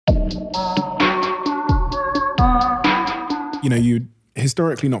You know, you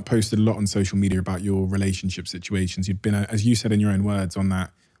historically not posted a lot on social media about your relationship situations. You'd been, as you said in your own words, on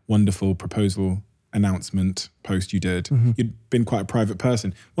that wonderful proposal announcement post you did. Mm-hmm. You'd been quite a private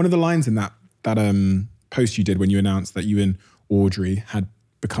person. One of the lines in that post you did when you announced that you and Audrey had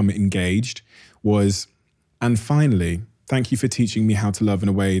become engaged was, "And finally, thank you for teaching me how to love in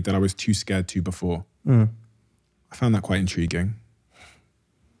a way that I was too scared to before." I found that quite intriguing.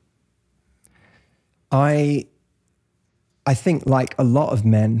 I think, like a lot of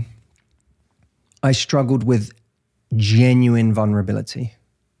men, I struggled with genuine vulnerability.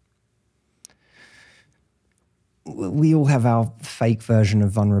 We all have our fake version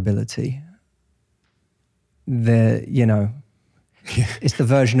of vulnerability. It's the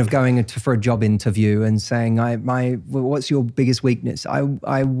version of going for a job interview and saying, "What's your biggest weakness?"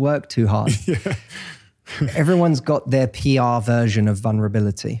 I work too hard. Yeah. Everyone's got their PR version of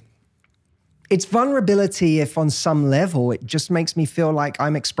vulnerability. It's vulnerability if on some level it just makes me feel like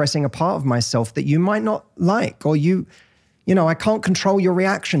I'm expressing a part of myself that you might not like, or I can't control your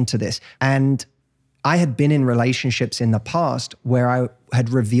reaction to this. And I had been in relationships in the past where I had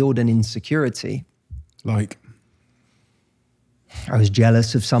revealed an insecurity. Like? I was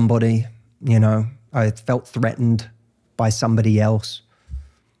jealous of somebody, I felt threatened by somebody else.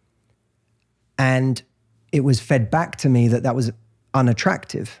 And it was fed back to me that was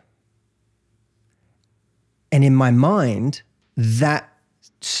unattractive. And in my mind, that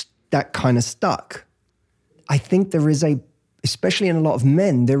kind of stuck. I think there is especially in a lot of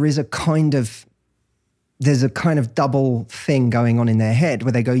men, there's a kind of double thing going on in their head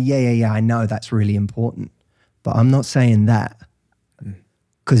where they go, yeah, I know that's really important, but I'm not saying that.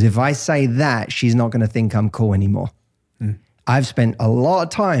 Because if I say that, she's not going to think I'm cool anymore. I've spent a lot of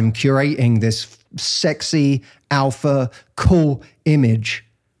time curating this sexy, alpha, cool image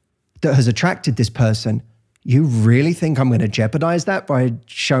that has attracted this person. You really think I'm going to jeopardize that by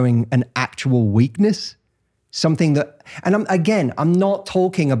showing an actual weakness? Something that, and I'm not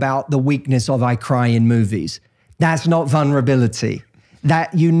talking about the weakness of I cry in movies. That's not vulnerability.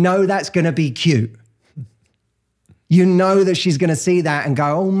 That's going to be cute. You know that she's going to see that and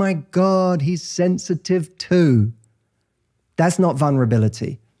go, "Oh my God, he's sensitive too." That's not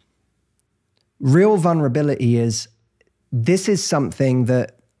vulnerability. Real vulnerability is, this is something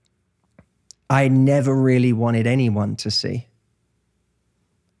that I never really wanted anyone to see.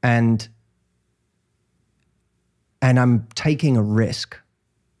 And I'm taking a risk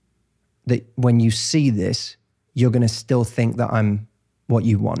that when you see this, you're going to still think that I'm what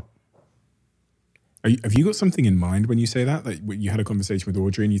you want. Have you got something in mind when you say that? Like you had a conversation with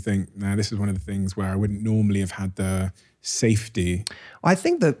Audrey and you think, "Nah, this is one of the things where I wouldn't normally have had the safety." I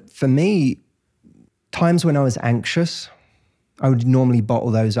think that for me, times when I was anxious, I would normally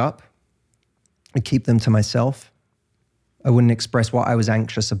bottle those up. I'd keep them to myself. I wouldn't express what I was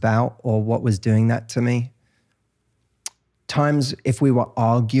anxious about or what was doing that to me. Times if we were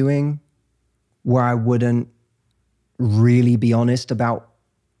arguing where I wouldn't really be honest about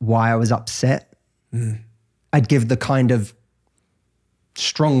why I was upset. I'd give the kind of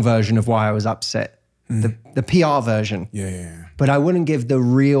strong version of why I was upset, the PR version. Yeah. But I wouldn't give the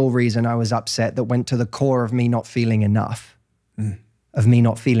real reason I was upset that went to the core of me not feeling enough, of me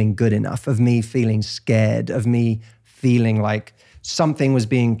not feeling good enough, of me feeling scared, of me feeling like something was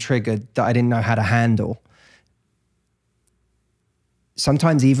being triggered that I didn't know how to handle.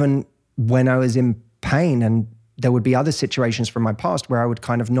 Sometimes even when I was in pain, and there would be other situations from my past where I would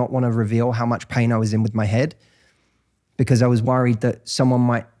kind of not want to reveal how much pain I was in with my head because I was worried that someone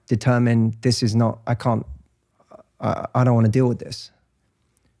might determine I don't want to deal with this.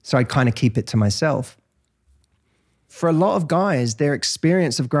 So I'd kind of keep it to myself. For a lot of guys, their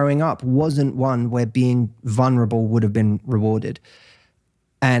experience of growing up wasn't one where being vulnerable would have been rewarded.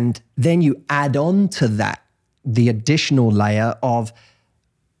 And then you add on to that the additional layer of,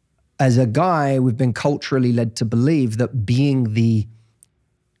 as a guy, we've been culturally led to believe that being the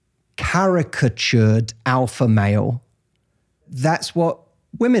caricatured alpha male, that's what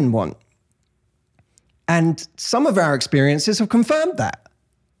women want. And some of our experiences have confirmed that.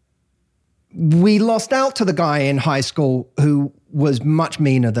 We lost out to the guy in high school who was much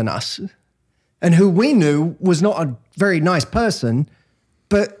meaner than us and who we knew was not a very nice person,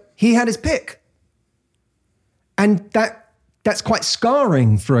 but he had his pick. And that's quite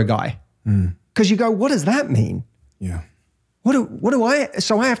scarring for a guy. Because you go, what does that mean? Yeah.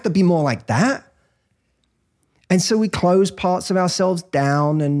 So I have to be more like that? And so we close parts of ourselves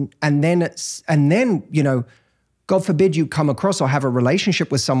down and then, God forbid you come across or have a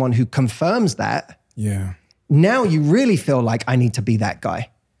relationship with someone who confirms that. Yeah. Now you really feel like I need to be that guy.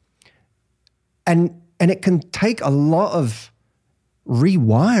 And it can take a lot of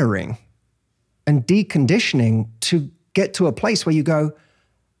rewiring and deconditioning to get to a place where you go,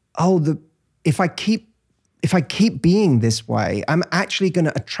 oh, if I keep being this way, I'm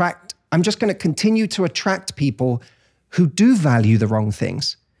just going to continue to attract people who do value the wrong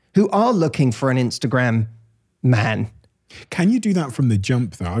things, who are looking for an Instagram man. Can you do that from the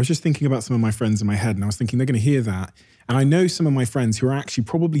jump, though? I was just thinking about some of my friends in my head, and I was thinking they're going to hear that. And I know some of my friends who are actually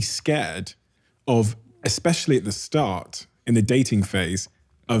probably scared of, especially at the start, in the dating phase,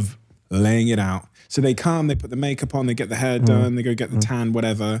 of laying it out. So they come, they put the makeup on, they get the hair done, they go get the tan,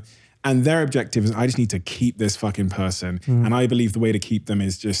 whatever. And their objective is, I just need to keep this fucking person. And I believe the way to keep them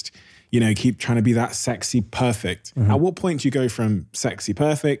is just, keep trying to be that sexy perfect. At what point do you go from sexy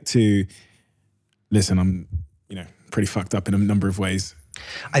perfect to, listen, I'm, pretty fucked up in a number of ways?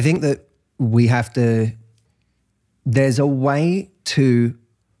 I think that there's a way to,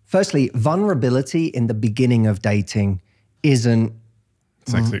 firstly, vulnerability in the beginning of dating isn't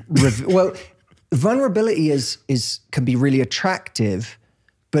sexy. Well, vulnerability can be really attractive,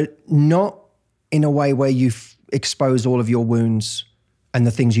 but not in a way where you expose all of your wounds and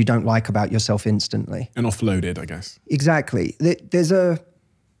the things you don't like about yourself instantly. And offloaded, I guess. Exactly. There's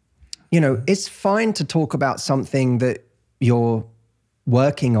it's fine to talk about something that you're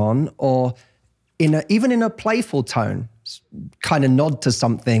working on, or even in a playful tone, kind of nod to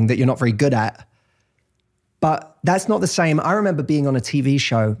something that you're not very good at. But that's not the same. I remember being on a TV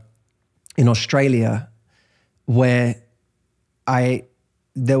show in Australia where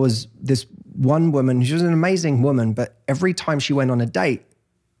there was this one woman, she was an amazing woman, but every time she went on a date,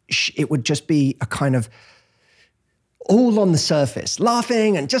 it would just be a kind of all on the surface,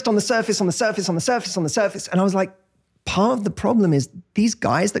 laughing and just on the surface, on the surface, on the surface, on the surface. And I was like, part of the problem is these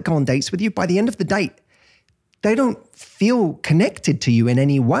guys that go on dates with you, by the end of the date, they don't feel connected to you in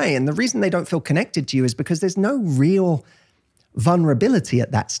any way. And the reason they don't feel connected to you is because there's no real vulnerability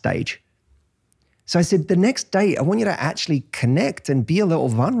at that stage. So I said, the next date, I want you to actually connect and be a little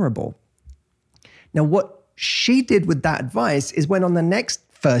vulnerable. Now, what she did with that advice is went on the next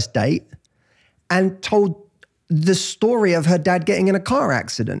first date and told the story of her dad getting in a car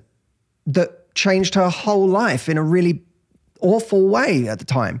accident that changed her whole life in a really awful way at the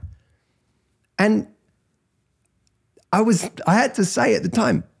time. And I had to say at the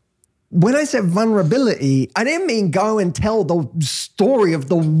time, when I said vulnerability, I didn't mean go and tell the story of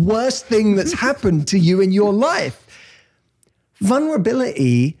the worst thing that's happened to you in your life.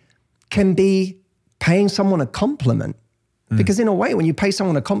 Vulnerability can be paying someone a compliment. Because in a way, when you pay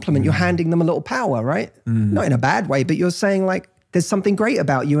someone a compliment, you're handing them a little power, right? Not in a bad way, but you're saying like, there's something great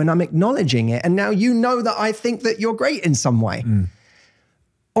about you and I'm acknowledging it. And now you know that I think that you're great in some way.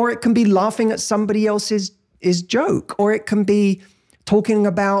 Or it can be laughing at somebody else's joke. Or it can be talking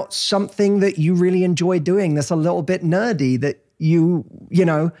about something that you really enjoy doing that's a little bit nerdy that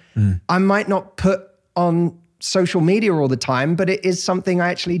I might not put on social media all the time, but it is something I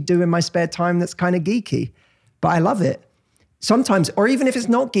actually do in my spare time that's kind of geeky, but I love it. Sometimes, or even if it's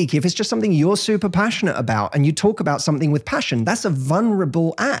not geeky, if it's just something you're super passionate about and you talk about something with passion, that's a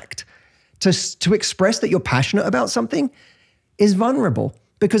vulnerable act. To express that you're passionate about something is vulnerable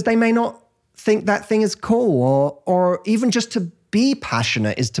because they may not think that thing is cool, or even just to be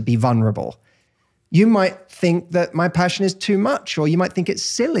passionate is to be vulnerable. You might think that my passion is too much, or you might think it's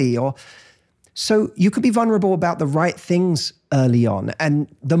silly, so you could be vulnerable about the right things early on.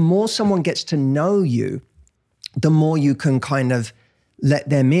 And the more someone gets to know you, the more you can kind of let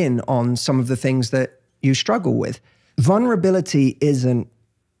them in on some of the things that you struggle with. Vulnerability isn't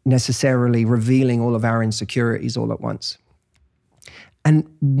necessarily revealing all of our insecurities all at once. And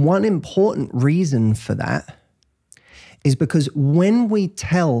one important reason for that is because when we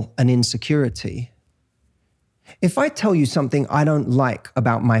tell an insecurity, if I tell you something I don't like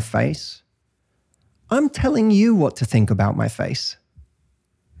about my face, I'm telling you what to think about my face.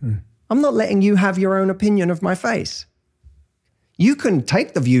 I'm not letting you have your own opinion of my face. You can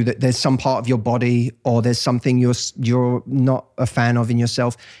take the view that there's some part of your body or there's something you're not a fan of in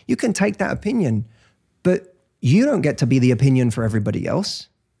yourself. You can take that opinion, but you don't get to be the opinion for everybody else.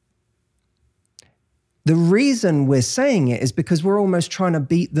 The reason we're saying it is because we're almost trying to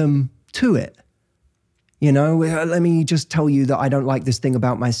beat them to it. Let me just tell you that I don't like this thing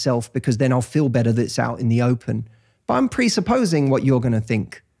about myself because then I'll feel better that it's out in the open. But I'm presupposing what you're going to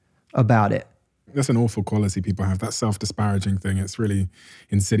think about it. That's an awful quality people have, that self-disparaging thing. It's really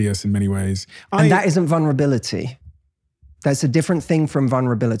insidious in many ways. And that isn't vulnerability. That's a different thing from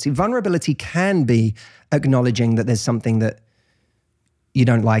vulnerability. Vulnerability can be acknowledging that there's something that you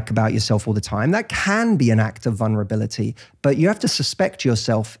don't like about yourself all the time. That can be an act of vulnerability, but you have to suspect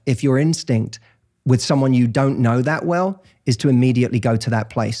yourself if your instinct with someone you don't know that well is to immediately go to that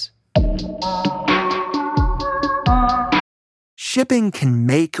place. Shipping can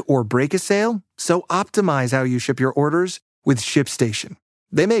make or break a sale, so optimize how you ship your orders with ShipStation.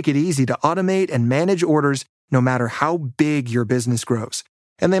 They make it easy to automate and manage orders no matter how big your business grows.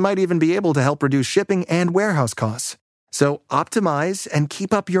 And they might even be able to help reduce shipping and warehouse costs. So optimize and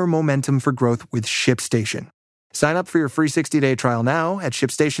keep up your momentum for growth with ShipStation. Sign up for your free 60-day trial now at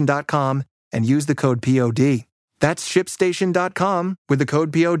ShipStation.com and use the code POD. That's ShipStation.com with the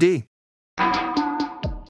code POD.